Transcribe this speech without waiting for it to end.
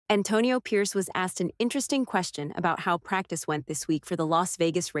Antonio Pierce was asked an interesting question about how practice went this week for the Las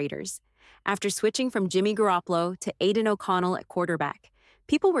Vegas Raiders. After switching from Jimmy Garoppolo to Aidan O'Connell at quarterback,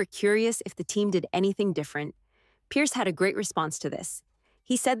 people were curious if the team did anything different. Pierce had a great response to this.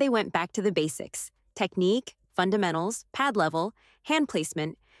 He said they went back to the basics: technique, fundamentals, pad level, hand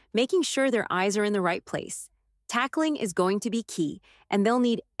placement, making sure their eyes are in the right place. Tackling is going to be key, and they'll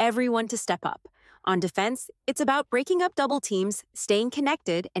need everyone to step up. On defense, it's about breaking up double teams, staying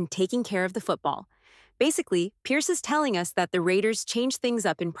connected, and taking care of the football. Basically, Pierce is telling us that the Raiders changed things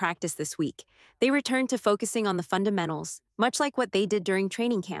up in practice this week. They returned to focusing on the fundamentals, much like what they did during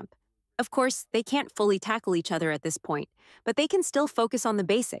training camp. Of course, they can't fully tackle each other at this point, but they can still focus on the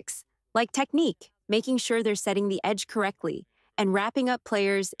basics, like technique, making sure they're setting the edge correctly, and wrapping up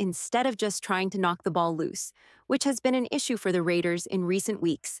players instead of just trying to knock the ball loose, which has been an issue for the Raiders in recent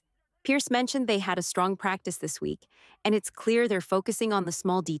weeks. Pierce mentioned they had a strong practice this week, and it's clear they're focusing on the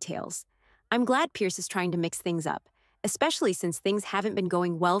small details. I'm glad Pierce is trying to mix things up, especially since things haven't been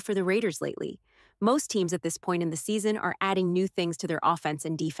going well for the Raiders lately. Most teams at this point in the season are adding new things to their offense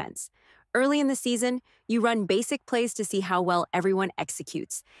and defense. Early in the season, you run basic plays to see how well everyone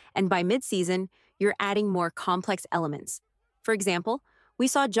executes, and by midseason, you're adding more complex elements. For example, we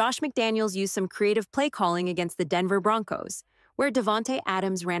saw Josh McDaniels use some creative play calling against the Denver Broncos, where Davante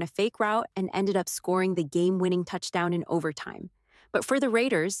Adams ran a fake route and ended up scoring the game-winning touchdown in overtime. But for the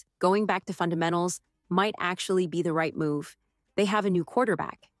Raiders, going back to fundamentals might actually be the right move. They have a new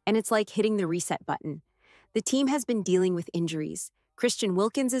quarterback, and it's like hitting the reset button. The team has been dealing with injuries. Christian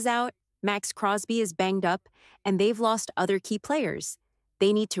Wilkins is out, Max Crosby is banged up, and they've lost other key players.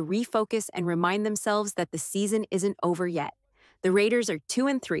 They need to refocus and remind themselves that the season isn't over yet. The Raiders are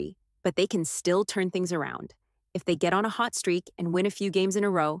 2-3, but they can still turn things around. If they get on a hot streak and win a few games in a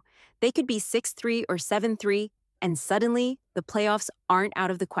row, they could be 6-3 or 7-3, and suddenly the playoffs aren't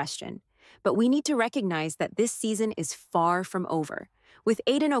out of the question. But we need to recognize that this season is far from over. With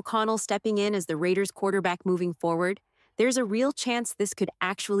Aidan O'Connell stepping in as the Raiders quarterback moving forward, there's a real chance this could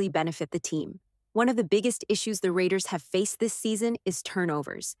actually benefit the team. One of the biggest issues the Raiders have faced this season is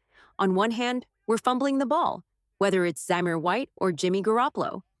turnovers. On one hand, we're fumbling the ball, whether it's Zamir White or Jimmy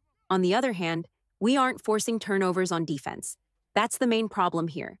Garoppolo. On the other hand, we aren't forcing turnovers on defense. That's the main problem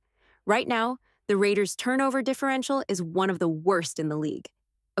here. Right now, the Raiders' turnover differential is one of the worst in the league.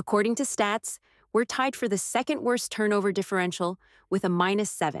 According to stats, we're tied for the second worst turnover differential with a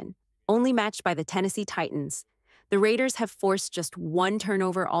 -7, only matched by the Tennessee Titans. The Raiders have forced just one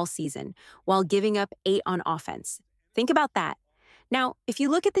turnover all season, while giving up 8 on offense. Think about that. Now, if you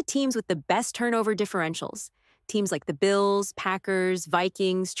look at the teams with the best turnover differentials, teams like the Bills, Packers,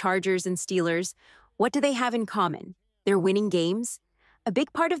 Vikings, Chargers, and Steelers, what do they have in common? They're winning games. A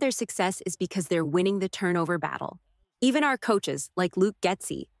big part of their success is because they're winning the turnover battle. Even our coaches, like Luke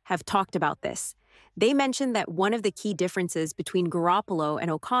Getsy, have talked about this. They mentioned that one of the key differences between Garoppolo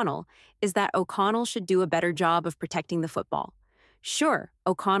and O'Connell is that O'Connell should do a better job of protecting the football. Sure,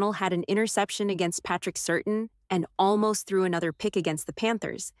 O'Connell had an interception against Patrick Surtain and almost threw another pick against the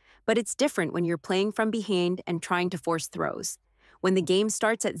Panthers, but it's different when you're playing from behind and trying to force throws. When the game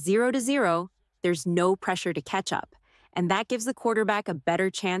starts at 0-0, there's no pressure to catch up, and that gives the quarterback a better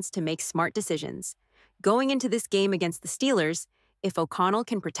chance to make smart decisions. Going into this game against the Steelers, if O'Connell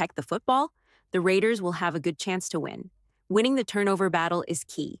can protect the football, the Raiders will have a good chance to win. Winning the turnover battle is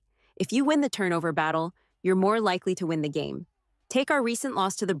key. If you win the turnover battle, you're more likely to win the game. Take our recent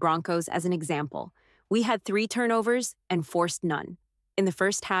loss to the Broncos as an example. We had 3 turnovers and forced none. In the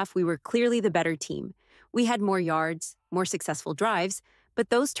first half, we were clearly the better team. We had more yards, more successful drives, but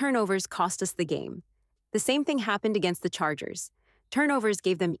those turnovers cost us the game. The same thing happened against the Chargers. Turnovers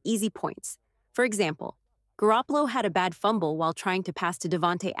gave them easy points. For example, Garoppolo had a bad fumble while trying to pass to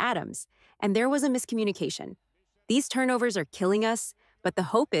Davante Adams, and there was a miscommunication. These turnovers are killing us, but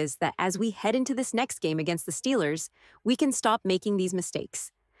the hope is that as we head into this next game against the Steelers, we can stop making these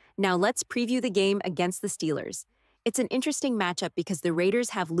mistakes. Now let's preview the game against the Steelers. It's an interesting matchup because the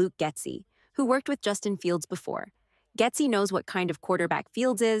Raiders have Luke Getsy, who worked with Justin Fields before. Getsy knows what kind of quarterback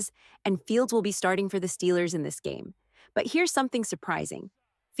Fields is, and Fields will be starting for the Steelers in this game. But here's something surprising.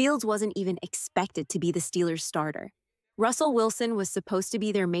 Fields wasn't even expected to be the Steelers' starter. Russell Wilson was supposed to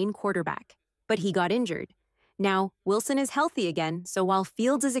be their main quarterback, but he got injured. Now, Wilson is healthy again, so while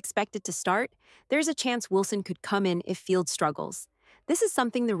Fields is expected to start, there's a chance Wilson could come in if Fields struggles. This is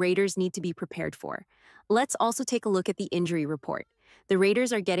something the Raiders need to be prepared for. Let's also take a look at the injury report. The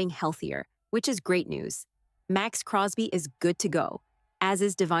Raiders are getting healthier, which is great news. Max Crosby is good to go, as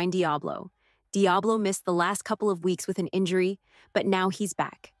is Divine Diablo. Diablo missed the last couple of weeks with an injury, but now he's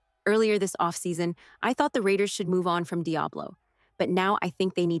back. Earlier this offseason, I thought the Raiders should move on from Diablo. but now I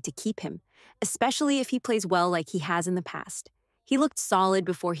think they need to keep him, especially if he plays well like he has in the past. He looked solid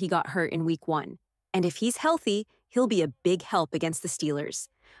before he got hurt in week 1, and if he's healthy, he'll be a big help against the Steelers.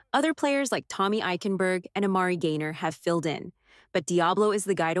 Other players like Tommy Eichenberg and Amari Gaynor have filled in, but Diablo is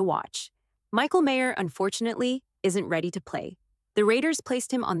the guy to watch. Michael Mayer, unfortunately, isn't ready to play. The Raiders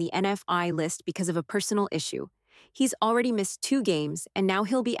placed him on the NFI list because of a personal issue. He's already missed 2 games, and now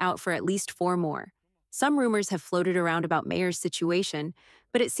he'll be out for at least 4 more. Some rumors have floated around about Mayer's situation,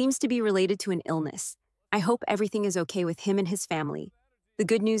 but it seems to be related to an illness. I hope everything is okay with him and his family. The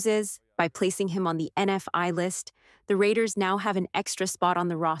good news is, by placing him on the NFI list, the Raiders now have an extra spot on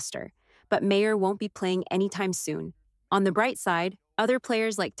the roster, but Mayer won't be playing anytime soon. On the bright side, other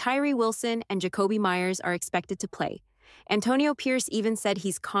players like Tyree Wilson and Jacoby Myers are expected to play. Antonio Pierce even said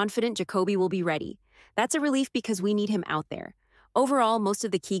he's confident Jacoby will be ready. That's a relief because we need him out there. Overall, most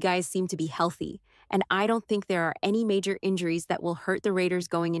of the key guys seem to be healthy, and I don't think there are any major injuries that will hurt the Raiders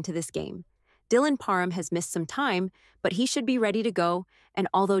going into this game. Dylan Parham has missed some time, but he should be ready to go, and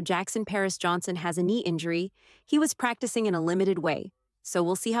although Jackson Paris-Johnson has a knee injury, he was practicing in a limited way, so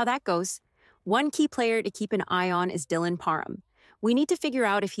we'll see how that goes. One key player to keep an eye on is Dylan Parham. We need to figure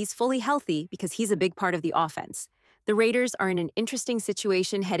out if he's fully healthy because he's a big part of the offense. The Raiders are in an interesting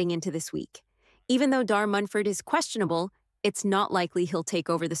situation heading into this week. Even though Dar Munford is questionable, it's not likely he'll take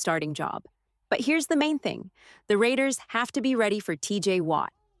over the starting job. But here's the main thing. The Raiders have to be ready for TJ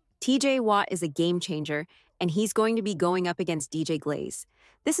Watt. TJ Watt is a game changer, and he's going to be going up against DJ Glaze.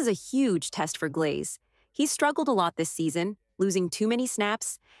 This is a huge test for Glaze. He's struggled a lot this season, losing too many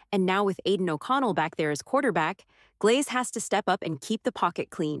snaps, and now with Aiden O'Connell back there as quarterback, Glaze has to step up and keep the pocket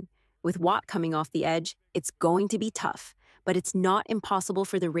clean. With Watt coming off the edge, it's going to be tough, but it's not impossible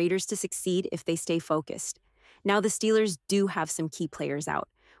for the Raiders to succeed if they stay focused. Now the Steelers do have some key players out,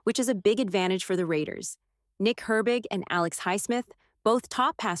 which is a big advantage for the Raiders. Nick Herbig and Alex Highsmith, both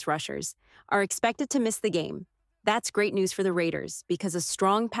top pass rushers, are expected to miss the game. That's great news for the Raiders because a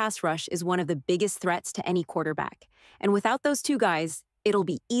strong pass rush is one of the biggest threats to any quarterback. And without those 2 guys, it'll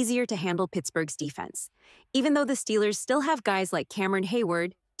be easier to handle Pittsburgh's defense. Even though the Steelers still have guys like Cameron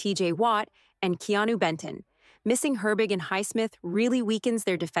Hayward, TJ Watt, and Keanu Benton, missing Herbig and Highsmith really weakens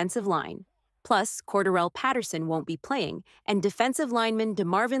their defensive line. Plus, Cordarrelle Patterson won't be playing, and defensive lineman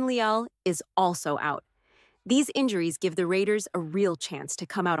DeMarvin Leal is also out. These injuries give the Raiders a real chance to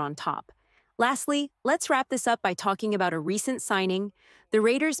come out on top. Lastly, let's wrap this up by talking about a recent signing. The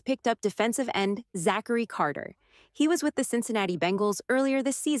Raiders picked up defensive end Zachary Carter. He was with the Cincinnati Bengals earlier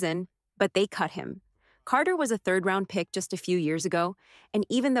this season, but they cut him. Carter was a 3rd-round pick just a few years ago, and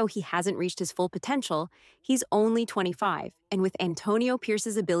even though he hasn't reached his full potential, he's only 25, and with Antonio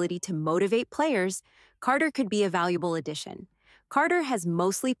Pierce's ability to motivate players, Carter could be a valuable addition. Carter has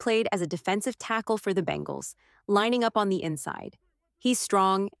mostly played as a defensive tackle for the Bengals, lining up on the inside. He's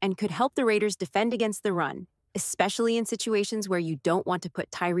strong and could help the Raiders defend against the run, especially in situations where you don't want to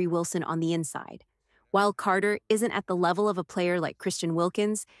put Tyree Wilson on the inside. While Carter isn't at the level of a player like Christian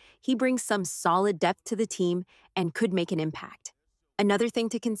Wilkins, he brings some solid depth to the team and could make an impact. Another thing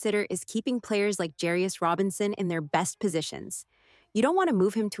to consider is keeping players like Jarius Robinson in their best positions. You don't want to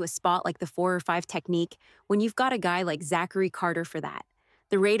move him to a spot like the 4 or 5 technique when you've got a guy like Zachary Carter for that.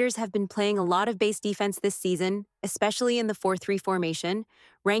 The Raiders have been playing a lot of base defense this season, especially in the 4-3 formation,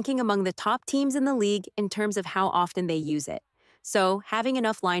 ranking among the top teams in the league in terms of how often they use it. So, having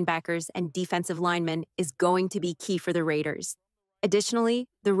enough linebackers and defensive linemen is going to be key for the Raiders. Additionally,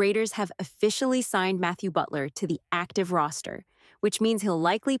 the Raiders have officially signed Matthew Butler to the active roster, which means he'll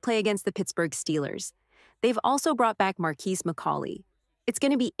likely play against the Pittsburgh Steelers. They've also brought back Marquise McCauley. It's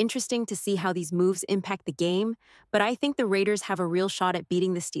going to be interesting to see how these moves impact the game, but I think the Raiders have a real shot at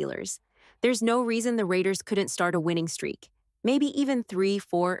beating the Steelers. There's no reason the Raiders couldn't start a winning streak, maybe even 3,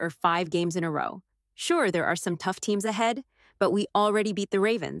 4, or 5 games in a row. Sure, there are some tough teams ahead, but we already beat the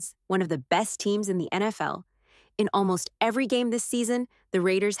Ravens, one of the best teams in the NFL. In almost every game this season, the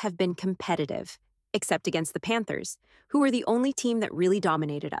Raiders have been competitive, except against the Panthers, who were the only team that really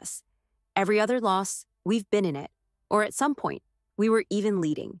dominated us. Every other loss, we've been in it, or at some point, we were even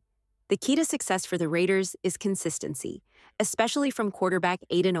leading. The key to success for the Raiders is consistency, especially from quarterback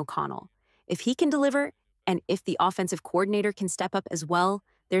Aiden O'Connell. If he can deliver, and if the offensive coordinator can step up as well,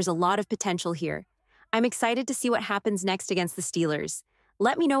 there's a lot of potential here. I'm excited to see what happens next against the Steelers.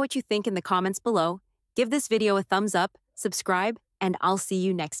 Let me know what you think in the comments below. Give this video a thumbs up, subscribe, and I'll see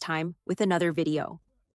you next time with another video.